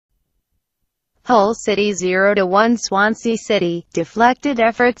Hull City 0-1 Swansea City Deflected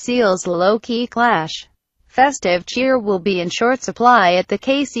effort seals low-key clash. Festive cheer will be in short supply at the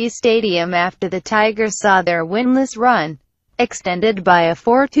KC Stadium after the Tigers saw their winless run extended by a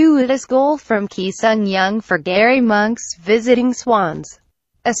fortuitous goal from Ki Sung-young for Gary Monk's visiting Swans.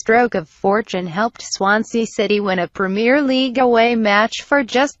 A stroke of fortune helped Swansea City win a Premier League away match for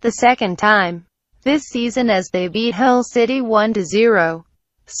just the second time this season as they beat Hull City 1-0.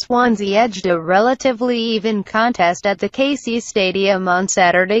 Swansea edged a relatively even contest at the KC Stadium on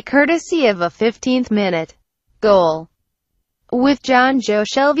Saturday courtesy of a 15th-minute goal, with Jonjo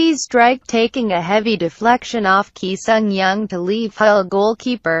Shelvey's strike taking a heavy deflection off Ki Sung-young to leave Hull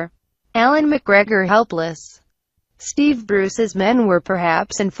goalkeeper Alan McGregor helpless. Steve Bruce's men were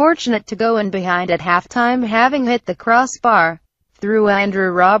perhaps unfortunate to go in behind at halftime, having hit the crossbar through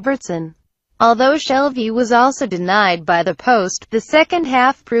Andrew Robertson. Although Shelvey was also denied by the post, the second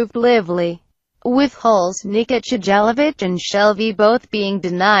half proved lively, with Hull's Nikic Jelavic and Shelvey both being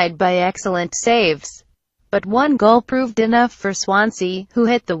denied by excellent saves. But one goal proved enough for Swansea, who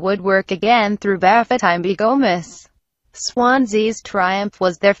hit the woodwork again through Bafétimbi Gomis. Swansea's triumph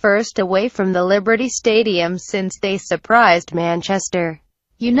was their first away from the Liberty Stadium since they surprised Manchester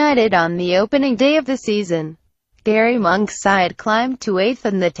United on the opening day of the season. Gary Monk's side climbed to 8th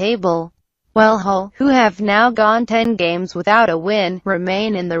in the table, while Hull, who have now gone 10 games without a win,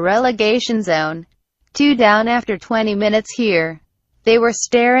 remain in the relegation zone. 2 down after 20 minutes here. They were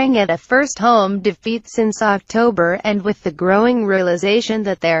staring at a first home defeat since October, and with the growing realization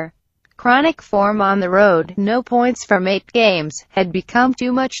that their chronic form on the road, no points from 8 games, had become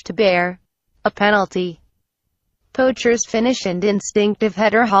too much to bear. A penalty poacher's finish and instinctive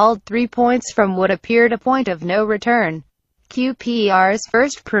header hauled 3 points from what appeared a point of no return. QPR's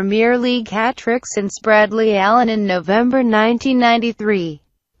first Premier League hat-trick since Bradley Allen in November 1993.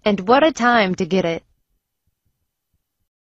 And what a time to get it.